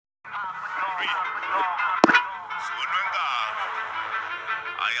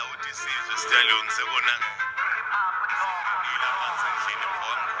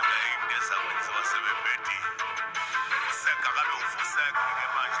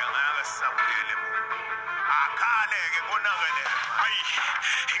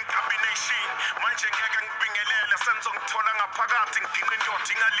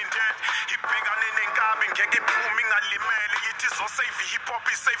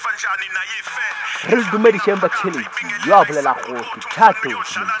Re dumediseng batheletsi yo bolela go Thato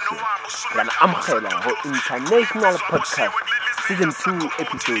Re amogela go International Podcast Season 2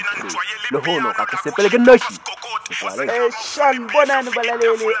 Episode 3 le hono ka ke sepele ke noshi Shan bonani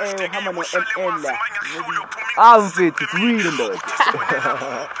balaleli hamano ML amfethi swile ndo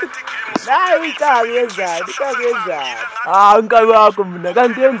nayi kayenzani nkabi wakho mina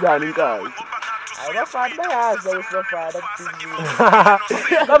kanti yenzani nkabi abafana bayazi usifana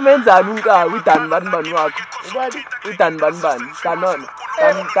kamenzani unkabi udani bani wakho ubani udani bani kanona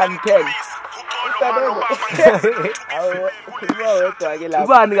kan 10 awu ukhuluma wedwa ke lapha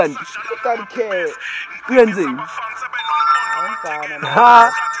ubani kanti ukankhe uyenzeni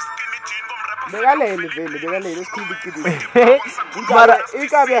amfana bekalele esikhulukile mara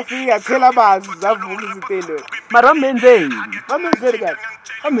ikabe yafika yathela amanzi zavuma izipelo mara menzeni bamenzeni kahle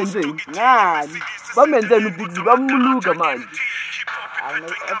amenzeni ngani bamenzeni ubhizi bamuluka manje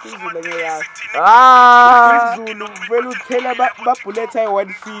aphezulu ngeyazi Zulu izulu vele uthela babulletha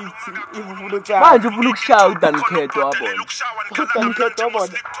ayi-150 ivuvulo tsabo manje ufuna ukushaya udanikhetho wabona udanikhetho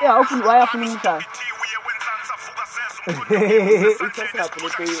wabona wayafuna umshaya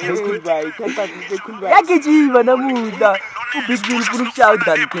yagijima namuhla ubhizi ufuna ukushaya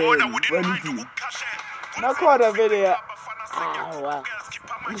udanikhetho wena uthini nakhona vele awa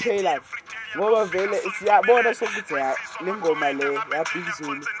umshayelani ngoba vele siyabona sokuthi le ngoma le yaBig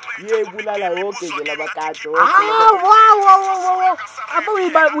Zulu ibulala wonke nje labakade wow apho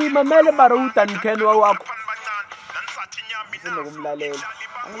uyimamele mara udanikhetho wakho ufuna kumlalela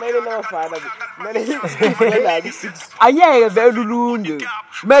angilalela abafana mlalela anyeke vele ulunge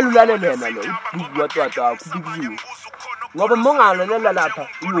kumele ulalele yena lo ubhuku watwatwa wakho uBig Zulu ngoba mongalalela lapha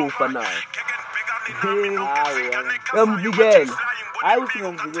uyofa naye yamvikela hayi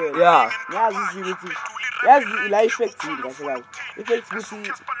usingomvikela ya ngazi ukuthi yazi la effect kahle kahle effect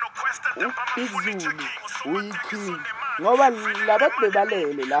ukuthi uBig Zulu uyiking ngoba labantu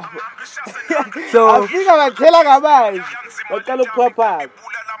bebalele lapho so afika bathela ngamanzi baqala ukuphapha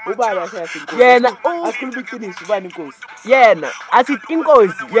ubani asayasinkosi yena asikhuluma iqiniso ubani inkosi yena asithi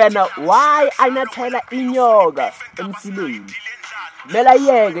inkosi yena why anathela inyoka emsileni mela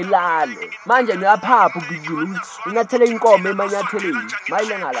yeke lalo manje niyaphapha ukuzulu unyathele inkomo emanyatheleni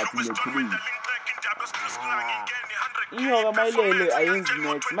mayile ngalathi nethulini inyoka mayilele ayenzi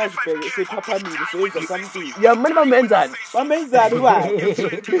next manje bheke sephaphamile seyenza something yamani bamenzani ubani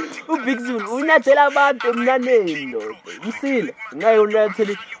uBig Zulu unyathela abantu emnyaneni lo msile ngaye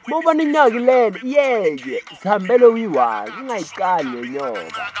unyathele bobani inyoka ilele yeke sihambele uyiwaki ungayiqali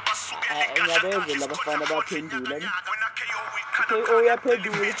lenyoka ngiyabezela labafana baphendula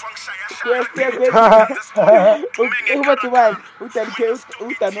uyaphendula ubathi ubani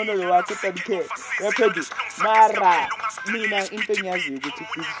udanono lo wakho udanikhe uyaphendula mara mina into engiyaziyo ukuthi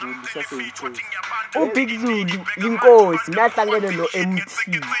uBig Zulu saseyinkosi uBig Zulu inkosi nahlangene noMT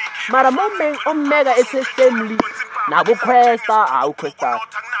mara omega esesemli nabo Questa Questa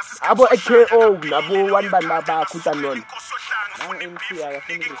abo KO nabo one band bakho utanona MT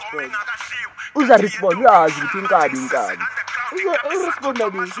akafuni respond uza respond uyazi ukuthi inkabi uresponda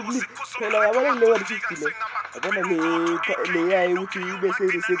nje phela yabona le 150 le yabona le yayi ukuthi ibe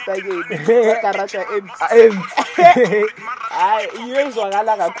setakeni garage empty hayi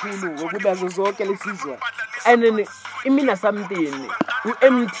iyezwakala kakhulu ngokunazo zonke lesizwa and imina something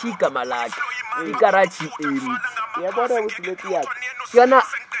uMT gama lakhe igarage empty yabona ukuthi lethi yakhe yona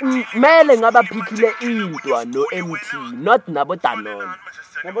mele ngaba phikile intwa noMT not nabo Danone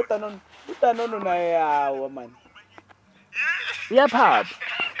utanono naye yawa man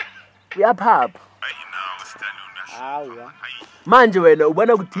uyaphapha hawa manje wena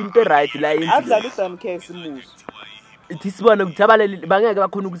ubona ukuthi into right la adlala uDankhe simuso ithi sibona ukuthi abaleli bangeke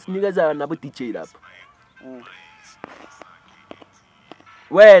bakhona ukusinikeza nabo DJ lapha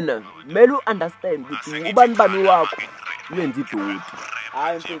wena mele understand ukuthi ubani wakho uyenza idoti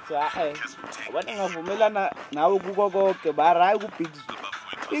hayi mfethu abantu ngavumelana nawe kuko konke barayi kuBig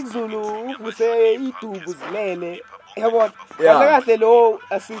Zulu uvuse idubu zilele yabona kahle lo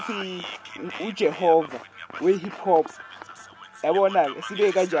asithi uJehova we hip hop yabona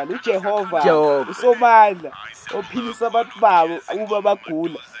sibe kanjalo uJehova usomandla ophilisa abantu babo uba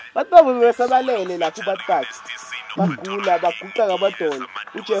bagula Bathi babo besabalele lapho bathi bakhe. Bagula baguqa ngamadolo.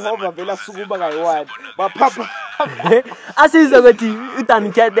 uJehova vela sukuma kayi-1 baphapha. Asize ukuthi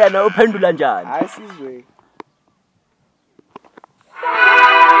uDan Cat yena uphendula njani. Hayi sizwe.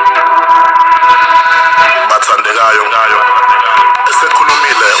 Mathandekayo ngayo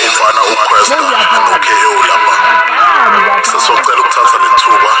esekhulumile umfana uQuesta okay lapha sesocela ukuthatha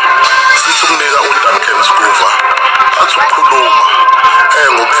lethuba sithi kunika uDan Cat Skuva athi ukhuluma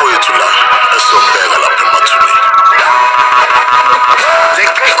ngumfowethu la esombeka lapha emathuneni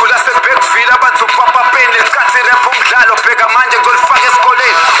leqhiqu laseBeckville abathi upapa peni lesikhathi rap umdlalo bheka manje ngizolifaka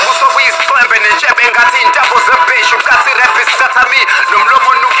esikoleni usobuyisiqembe nentshebe engathi intabo zebheshu ukathi rap isitathami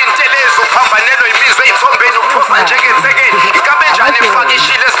nomlomo nuka intelezi uphambanelwe imizwa eyithombeni uphosa njengethekeni ingabe njani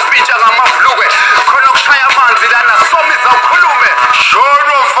emfakishile esipintsha ngamabhlukwe khona ukushaya amanzi lana somiza ukhulume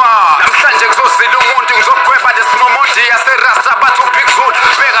shorofa namhlanje kuzozila umuntu ngizogweba lesimomondi yaserasta bathi ubig zulu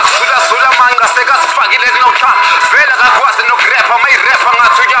beka kusulazula manga sekasifakile kunoxa vela kakwazi nokurepha mayirepha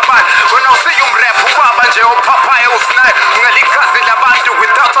ngathi uyabala wena usiye umrepha ubaba nje ophaphaya usinayo ungaligazi labantu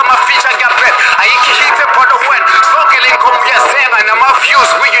without ama-feature ngiyabhela ayikho ihit ebholweni sonke le nkomo uyasenga nama-views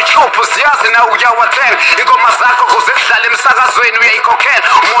kwi-YouTube siyazi na uyawathenga ingoma zakho kuze kudlala emsakazweni uyayikhokhela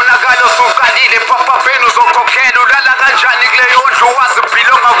umonakalo osuqalile papapeni uzokhokhela ulala kanjani kuleyo ndlu wazi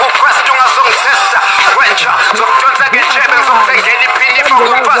bhilonga kuQuesta ungazongithesta wentsha zokudonsa ngentshebe ngizokuthengela iphinifa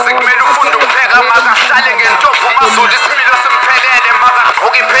kumfazi kumele ufunde ukupheka makahlale ngentombi umazulu isimilo simphelele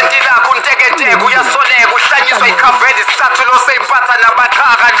makagqoka iphenti lakho untekenteke uyasoleka uhlanyiswa ikhaveli isicathulo seyiphatha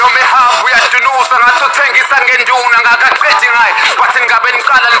nabaqhaka noma ehamba uyadunusa ngathi uthengisa ngenduna ngakaqedi ngayo bathi ngabe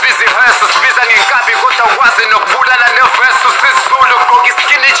niqala nibiza iheso sibiza ngenkabi kodwa ukwazi nokubulala neveso sizulu ugqoka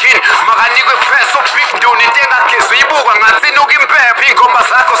iskini jean makanikwe pheso ubig nduni into engagezi uyibuka ngathini ukimpepha iy'ngoma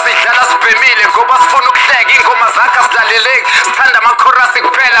zakho sidlala sibhemile ngoba sifuna ukuhleka iy'ngoma zakho asilaleleki sithanda amakhorasi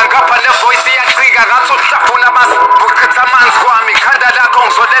kuphela ngapha nevoyisi iyacika ngathi uhlafuna buchitha amanzi kwami ikhanda lakho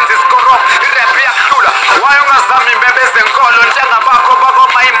ngizolenza isikoropo irep iyakuhlula wayo ungazami imbebe zenkolo njengabakho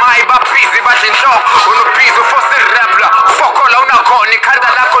bakomayimayi babhizi badla inhloko unubhizi ufosa irepla ufokola unakhona ikhanda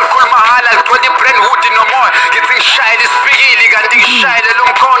lakho likhulumahala ligcwele i-brandwood nomoya ngithi ngishayele isipikili kanti ngishayele lo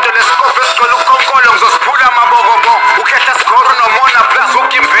mkhonto lesikopho esigcwele ukhonkolo ngizosiphula amabokoboko ukhehla sikoro nomona plus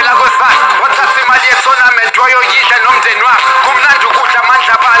ukimbela kwesakhe wathatha imali ye-tournament wayoyidla nomndeni wakhe kumnandi ukudla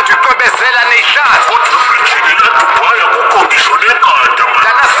amandla abantu iqwebezela neyihlathi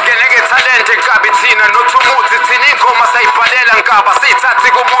lana singene ngethalente nkabi thina nothumuthi thina iy'ngoma sayibhalela nkaba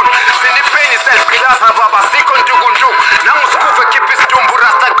siyithathi kumuntu sinipeni selgqilaza baba sikho ntukuntuku nangusikhuve khipha isidumbu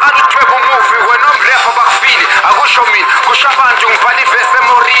rasta qala udweba umuvi wena omrefa bakufili akusho mina kusho abantu ngibhala ivesi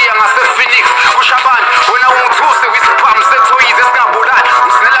emoriya ngase-Phoenix kusho abantu wena ungithusi wisiphamu sethoyizi esingabulali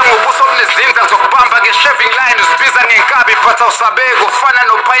uzela ngobuso obunezinza ngizokubamba nge-shaving line uzibiza ngenkabi phatha usabeko ufana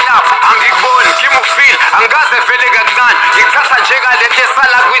nopayinapho angikuboni ngimufile angikaze vele kancane ngikuthatha njengalento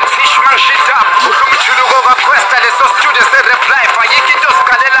esala kwithishu mangishidapha udla umjuluko kaQuesta leso studio se-rap life ayikho into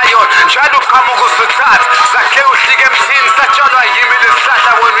osikalela yona njalo uqhamuka usuthatha zakhe uhlike emthini satshalwa yimi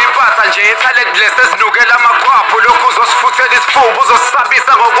lesihlahla wena uyimpatha nje ethalenti lesezinukela amakhwapho lokhu uzosifuthela isifuba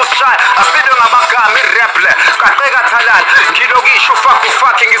uzosisabisa ngokusishaya asilwe ngamagama irap le qaqeka thalala ngilokisho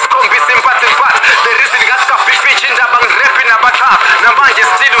ufakufakhe ngisikhombisa impatha le reason kasikafifitshi indaba ngirephi nabaqhapha namanje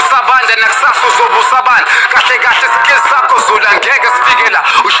stili usabanda nakusasa uzobe usabanda kahle kahle skills sakho zula ngeke sifike la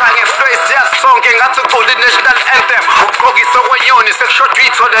ushaya ngeflow siyazi sonke ngathi ucula i-national anthem ukugqokisa okwenyoni sekushodwa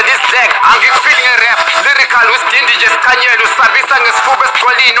iy'tholela izidleke angikufili nge-rap lyrical wisidindi nje sikhanyele usabisa ngesifuba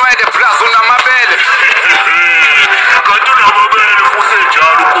esigcwele iy'nwele plus unamabele kanti unamabele futhi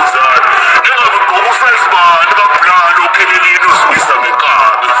enjalo ukuzana engabe ugqoka usayizibani kabulala okhelelini uzibisa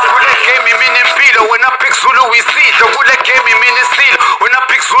ngenkabi kule game imini impilo wena big zulu uyisidlo kule game imini isilo wena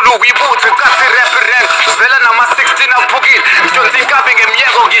big zulu uyibuthe kathi rap rank uzela nama-16 aphukile ngidonsa inkabi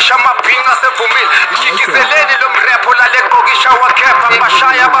ngemyeko ngisho amabhinqa asevumile ngikikizeleni lo mrepho laleqokisha wakhepha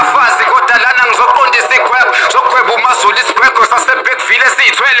ngibashaya abafazi kodwa lana ngizoqondisa igwebo zogweba umazulu isigwego saseBeckville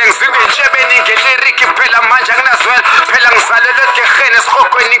esiyithwele ngizike entshebeni ngeliriki phela manje anginazwela phela ngizalelwe egeheni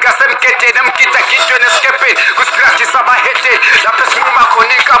esirhogweni ngasemgedeni emgidagidweni esikepeni kwisikratshi sabahedeni lapho esinquma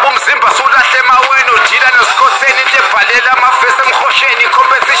khona inkaba umzimba sulahle emaweni udila nosikhotheni into ebhalela amafesi emhosheni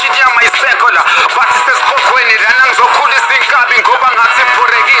i-competition yamayisekho la bathi sesirhogweni lana ngizokhulisa inkabi ngoba ngathi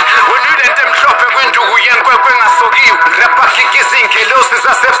ibhorekile wena uyilento emhlophe kwinduku yenkwenkwe engasokiwe ngirepa khikisa iy'ngelosi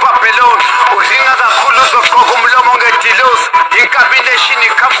zasebhabheloni ulinga kakhulu uzogqoka umlomo ngedilosi inkabination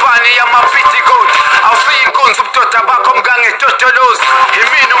ikhampani yamaphitikoti awusiyinkunzi ubudoda bakho mkangedodolozi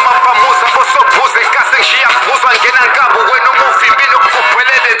imini umaphamuza bosophuza ekase ngishiya kubuzwa ngena nkabu wena umufi impilo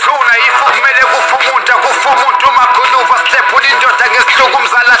kubhubhelele thuna ifu kumele kufa umuntu akufa umuntu umakhuluva sihlephula indoda ngesihluku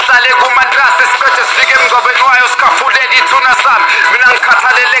umzalahla sihlale kumandrasi siqede sifike emngcwabeni wayo sikafulele ithuna sami mina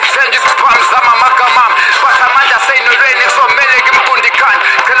ngikhathalele kuthenja isibhamu zami amagama ami bathi amandla aseyinolweni kuzomele ngimfundi khani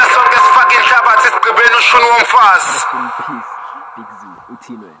cela sonke sifake inhlabathi esigqibeni ushuni womfazi Big Zulu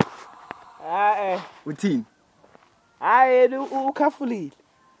uthini wena Hayi uthini hayi ukhafulile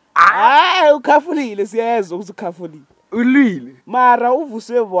hayi ukhafulile siyezwa ukuthi ukhafulile ulwile mara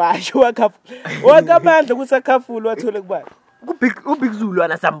uvuswe bwasho wakamandla ukuthi akhafule wathole kubani ubig Zulu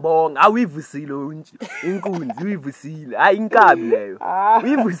anasambonga awuyivusile unje inkunzi uyivusile hayi inkabi leyo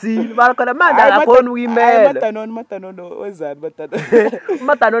uyivusile mara khona manje akakhona ukuyimela matanono wezani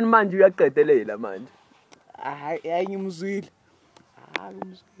umadanoni manje uyaqedelela manje hayi ngimzwile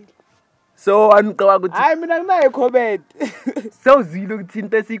so angiqaba ukuthi hayi mina nginayo comment sewuzile ukuthi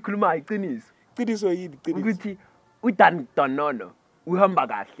into esiyikhulumayo iqiniso qiniso yini qiniso ukuthi uDan Donono uhamba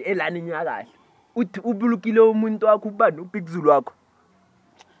kahle elani nya kahle uthi ubulukile umuntu wakho ubani uBig Zulu wakho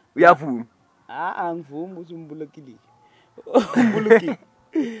uyavuma angivumi ukuthi umbulukile umbulukile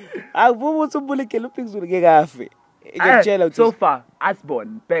angivumi ukuthi umbulukile uBig Zulu ke kafe ngiyakutshela ukuthi so far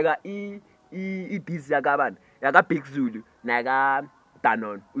asbon bheka i-diss yakabani yaka Big Zulu naka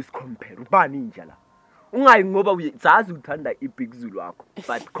Danon usicompare ubani nje la ungayi ngoba uyazazi uthanda iBig Zulu wakho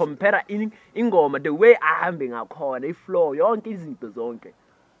but compare ingoma the way ahambe ngakhona iflow yonke izinto zonke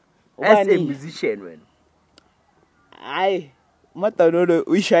as a musician wena hayi uMadanono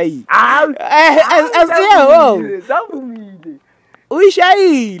uyishayile zavumile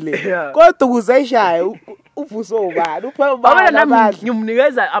uyishayile kodwa ukuzeshaya uvuso ubani upha nami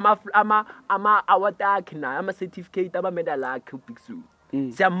ngimnikeza ama award akhe naye ama certificate ama medal akhe uBig Zulu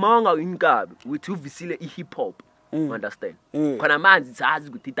siyamonga inkabi ukuthi uvisile ihip hop understand khona manje sazi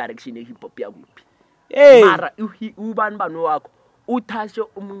ukuthi direction ye hip hop yakuphi mara ubani bani wakho uthashe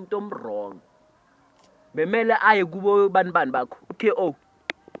umuntu omwrong bemele aye kubo bani bakho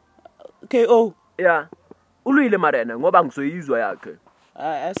KO yeah ulwile marena ngoba ngizoyizwa yakhe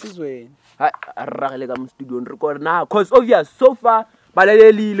asizweni hayi aragele ka studio record na cause obvious so far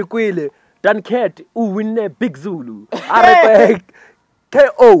balalelile kwile Dan Cat uwinne Big Zulu arepek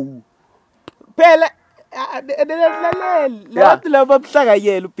KO phela adelalele lathi laba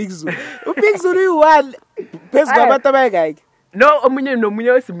buhlakayela uBig Zulu uBig Zulu uyi1 phezulu kwabantu abayingaki no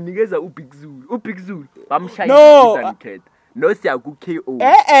nomunye wesimnikeza uBig Zulu bamshaya Dan Cat no siya ku KO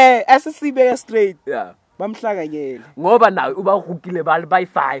asisibeka straight yeah bamhlakanyela ngoba nawe ubahukile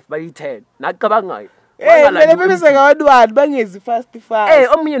bayi5 bayi10 naqabanga ngayo vele bebeseka abantu bangezi fast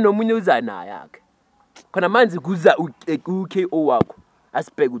omunye nomunye uza naye yakhe khona manje kuza uKO wakho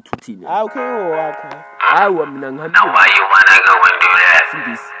asibheke uthuthini KO wakho hayi mina ngihamba Now why you wanna go and do that?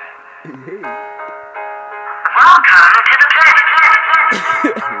 singisi Welcome to the planet.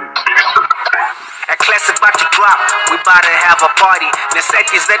 A classic about to drop, we bout to have a party.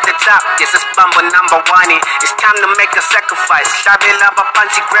 Necessities at the top, this is Bamba number 1. It's time to make a sacrifice. Shabila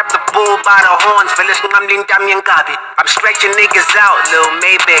Bapansi, grab the bull by the horns. Fellas, ngambling Damian Gabi. I'm stretching niggas out, little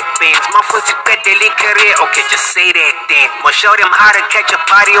Maybach beans. My foot to get daily career, okay, just say that then. I'ma show them how to catch a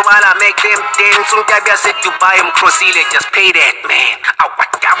body while I make them dance. Ungabia said to buy him crossile, just pay that man.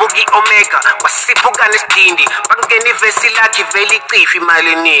 Awadabugi Omega, wasipugana stindi. Bangeni vesila kiveli qifi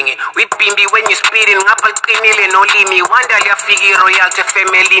maliningi. We bimbi when you speeding, ngapha qinile nolimi. Wanda liyafiki royalty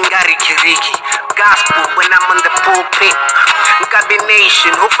family ngarikiriki. Gospel when I'm on the pulpit.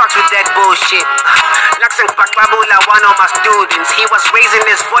 Combination, who fucks with that bullshit? Laxen Pakbabula, one of my students. He was raising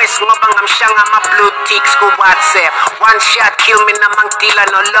his voice, ngobang I'm shanga my blue tick school WhatsApp. One shot kill me namang tila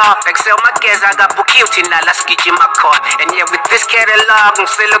no love. Excel mageza ga bukiuti na laskiji makon. And yeah, with this catalog, I'm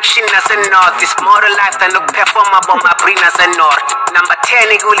still look shin as a north. This more life than look performable my brain as a north. Number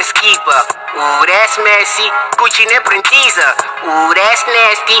 10 igul is keeper. Ooh, that's messy. Gucci nebrin teaser. Ooh, that's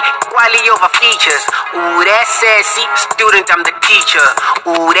nasty. Quality over features. Ooh, that's sassy. Student, I'm the teacher.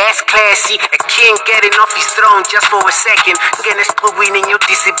 Ooh, that's classy. A king getting off his throne just for a second. Gonna school winning your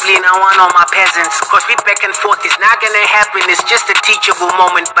discipline. I want all my peasants. Cause we back and forth. It's not gonna happen. It's just a teachable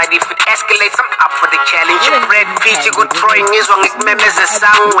moment. But if it escalates, I'm up for the challenge. Red peach, you good throwing is wrong. It's memes a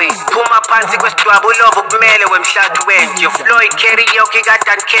sangwe. Puma panty was trouble over mele when shot went. Your Floyd karaoke got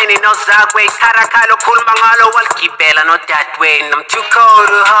done Kenny no Zagway. Tarakalo Kulmangalo wal kibela not that way. I'm too cold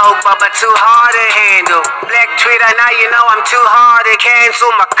to hold, but too hard to handle. Black Twitter, now you know I'm too hard to cancel.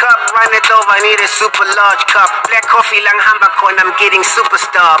 My cup run it over, I need a super large cup. Black coffee lang hambakon, I'm getting super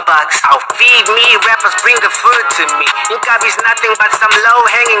Starbucks. I'll feed me, rappers bring the food to me. Inkabi's nothing but some low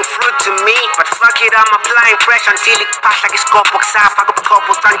hanging fruit to me. But fuck it, I'm applying pressure until ikupahla kisikopho kusapha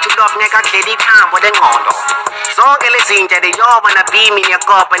kubuchopho santi love ngeke akudlela ithambo lengqondo zonke lezi zinto leyoba nabimi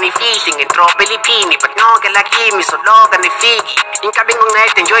niyakopa nifihli ngentrobe liphini but nonke lakimi soloka nifiki inkabi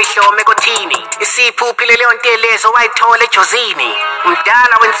ngincede nje oyihlome kothini isipho uphile leyo ntelezo wayithola ejozini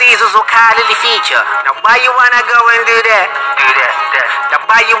umdala wensizwe uzokhala lifeature now why you wanna go and do that now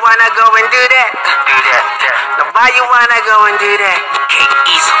why you wanna go and do that now why you wanna go and do that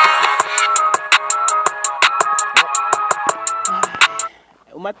K-Easo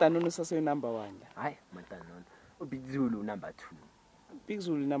uMadanoni sase number 1 la hayi Madanoni uBig Zulu number 2 Big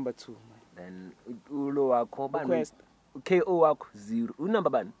Zulu number 2 man then ulo wakho bani Quest KO wakho 0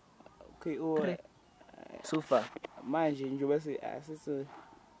 unumber bani okay so far manje njengoba asithi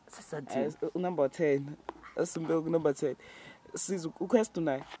sisathi number 10 asimbe ku number 10 siza uQuest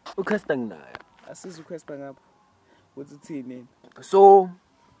naye uKhesta nginayo asiza uQuest ngapha uthi uthini so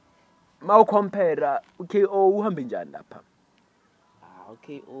mawu compare uKO uhambe njani lapha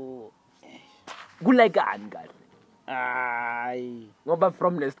okay kulekani kahle ay ngoba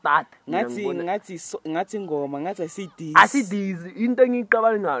from the start ngathi ingoma ngathi asidizi into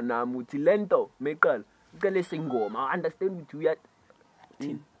engiqabanga nami uthi lento meqala ucele singoma I understand ukuthi uya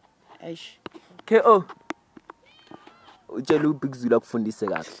eish KO utshela uBig Zulu akufundise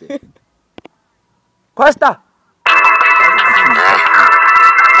kahle Costa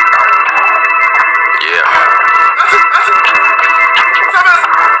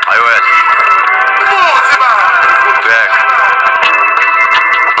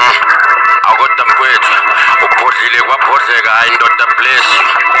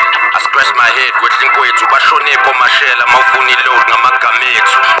my head kwethu inkwethu bashonepho mashela mawufuna iload ngamagama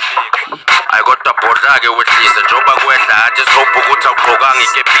ethu ayikodwa bhodla ke wehlise njoba kwehla athi sobe ukuthi awugqokanga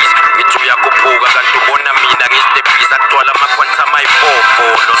ikepisi ngithi uyakhuphuka kanti ubona mina ngistepisa akutwala amaquantum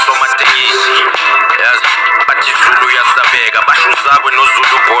ayi-4 lo somatengisi yazi bathi Zulu uyasabeka basho uzakwe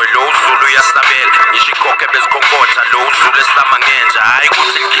noZulu boy lo uZulu uyasabela ngisho ikhokhe bezikhonkotha lo uZulu esama ngenja hayi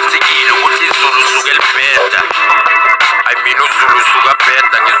ukuthi likhithikile ukuthi iZulu usuke libheda I mean uZulu usuka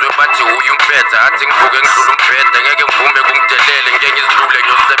bheda ngizwe bathi uyu umbheda athi ngivuke ngidlula umbheda ngeke ngivume kungidelele ngeke ngizidlule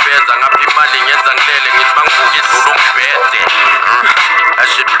ngiyosebenza ngapha imali ngenza ngilele ngithi bangivuke idlula umbhede I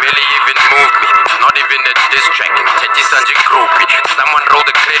should barely even move me not even a diss track ngithethisa nje groupie someone roll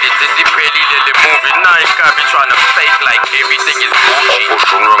the credits isiphelile le movie nayi kabi trying to fake like everything is Gucci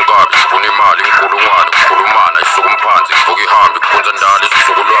ushunqa ngabi sifuna imali inkulungwane ukukhulumana isuka umphansi ngivuka ihambe ikhunza ndala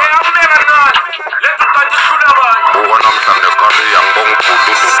isizukulwane lethu kanti shula bani buka namhlanje kabi yangibonga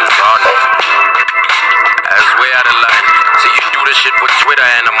ubhudududuzana as way out of line so you do the shit for Twitter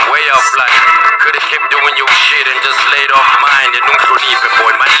and I'm way offline could've kept doing your shit and just laid off mine and unhloniphe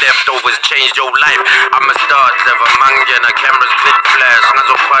boy my leftovers changed your life I'm a star clever mangena cameras click flash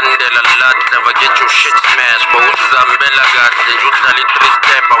ngazophandela la clever get your shit smashed but uzambela kahle nje uhlala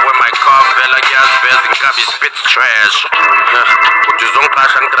i-3-stepper where my car vela kuyaziveza inkabi spits trash uthi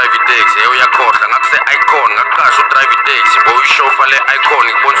uzongiqasha ngidrive itaxi uyakhohlwa ngakuse-icon ngakuqasha udrive itaxi boy uyishofa le-icon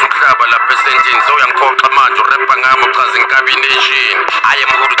ngibonisa umhlaba lapha esendini so uyangiphoxa manje urapha ngami uchaza inkabi nation I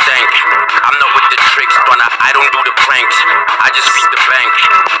am who to thank I'm not with the tricks Donna I don't do the pranks I just feed the bank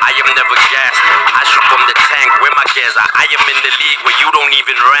I am never gassed I shoot from the tank where my gas I am in the league where you don't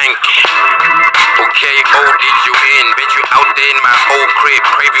even rank okay did you in bet you out there in my whole crib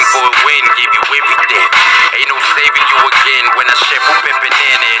craving for a win give you everything ain't no saving you again when I chef up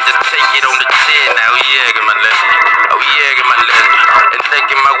banana and just take it on the chin now uyeke man and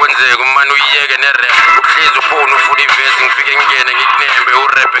take my kwenzeka umane uyeke nerap uhlezi uphone ufuna ivesi ngifike ngingene ngikunembe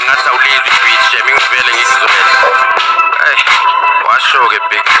urap ngathi awulizwe ibitch yami ngivele ngikuzwele washo ke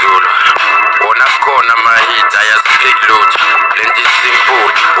Big Zulu wona khona mahit ayaspik lutho lento simple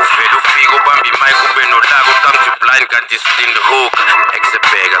uvela ufika ubamba imic ube nolaka come to blind kanti still hook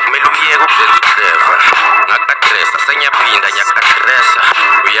exebheka kumele uyeke ukuzenza uclever ngakadressa sengiyaphinda ngiyakadressa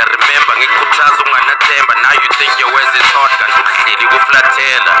uyaremember ngikukhuthaza unganathemba now you think your words is hot kanti ukuhleli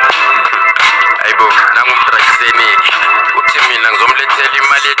kuflathela ayibo nangumdragisenik uthi mina ngizomlethela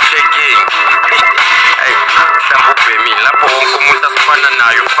imali ye-checking hey mhlawumbe ubhemini lapho wonke umuntu asifana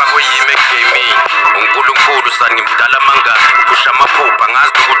nayo ufakwe yimi egaming unkulunkulu sangimdala mangaka phusha amaphupha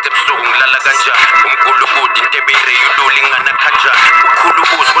ngazi ukuthi ebusuku ngilala kanjani umgulukude into ebeyireyulula ingana kanjani ukhulu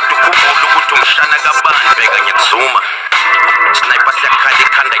ubuzi kodwa ukhumbula ukuthi umshana kabani bheka ngiyakuzuma sniper siyakhala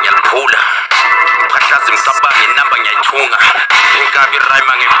ikhanda ngiyaliphula uqhahlaza imcabango inamba ngiyayithunga inkabi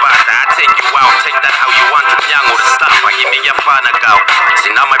rhyme ngempahla I take you out take that how you want umnyango urisapha kimi kuyafana gawo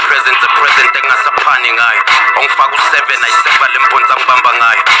sina my present the present engasaphani ngayo ongifaka u7 ayiseva lemponza ngibamba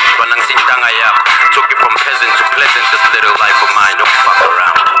ngayo lona ngisintanga yakho took it from peasant to pleasant this little life of mine don't fuck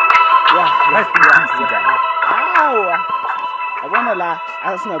around yeah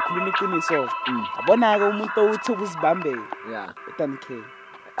asingakhuluma iqiniso. Yabona ke umuntu othi ukuzibambela. Yeah. uDan K.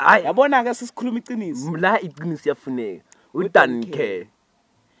 Hayi Yabona ke sisikhuluma iqiniso. la iqiniso yafuneka. uDan K.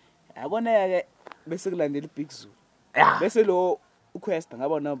 Yabona ke bese kulandela iBig Zulu. Yeah. Bese lo uQuesta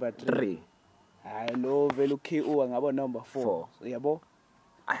ngaba number 3. 3. Hayi lo vele uKO ngaba number 4. Yabo?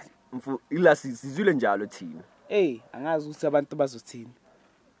 Ila sizwile njalo thina. Angazi ukuthi abantu bazothini.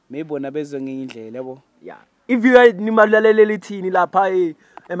 Mayibona bezwe ngenye indlela yabo. Yeah. If you are nimalalelela ithini lapha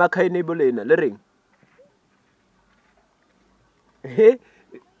emakhayeni ebolena le ring.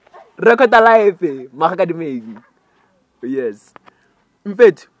 Record alive makakadimeki. Yes.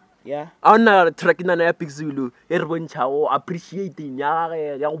 Mfethu. Yeah. Awuna track nana ya Big Zulu e re bontshago appreciating ya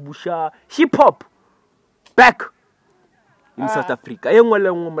go busha hip hop back in South Africa. E ngwe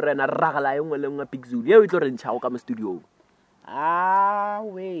le ngwe morena ragala e ngwe le ngwe Big Zulu. Ye o tlo re ntshago ka mo studio.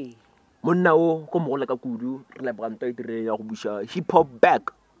 We. Monna o go mogole ka kudu re le brand e dire ya go busha hip hop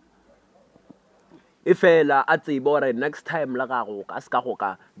back. E fela a tsebo re next time la gago ka ska go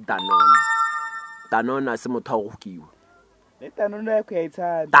ka Danona se motho go kiwa. Letanono yakho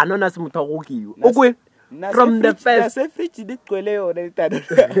yayithanda. Danona se motho go kiwa. Okay. From the first fridge digcwele yona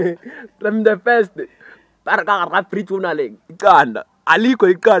letanono. From the first para ka fridge una le iqanda alikho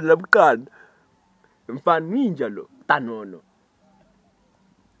iqanda labuqanda. Mfana ninja lo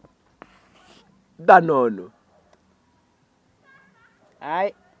Danono.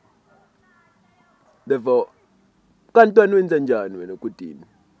 Hayi. Therefore kantwana wenza njani wena kudini?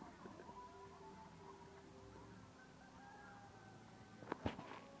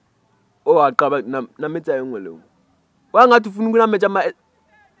 Aqaba nametsa engwe lo. Wa ngathi ufuna ukunametsa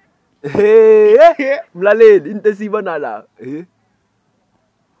mlaleli into esiyibona la.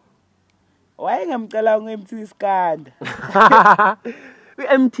 Wayengamcela ngeMT iskanda.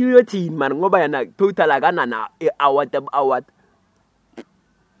 MT yothini man ngoba yana total akanana award.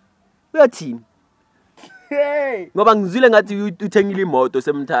 Uyathini? Ngoba ngizwile ngathi uthengile imoto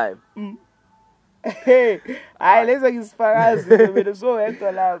sometime. Hayi leza ngisifakazi mina so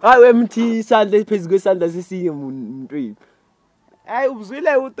wedwa lapha. Hayi MT isandla phezulu kwesandla sesiye mntwini. Hayi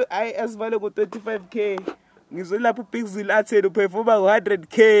ubuzwile ukuthi hayi asivale ku 25k. Ngizwile lapho uBig Zulu atheni uperforma ku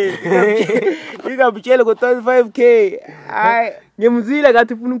 100k. Ngingabutshela ku 25k. Hayi ngimzile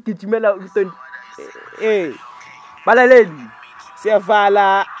ngathi ufuna ukugijimela u20. Balaleli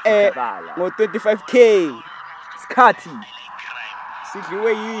siyavala ngo 25k. Skhathi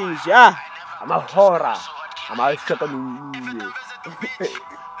sidliwe yinja. Amahora amashakaniye.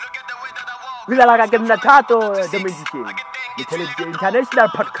 Ngidlala ka Mnathato the Magic King. International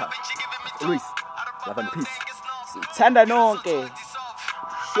podcast. Luis, love and peace. Sithanda nonke.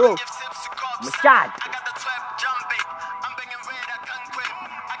 Sho. Mshad.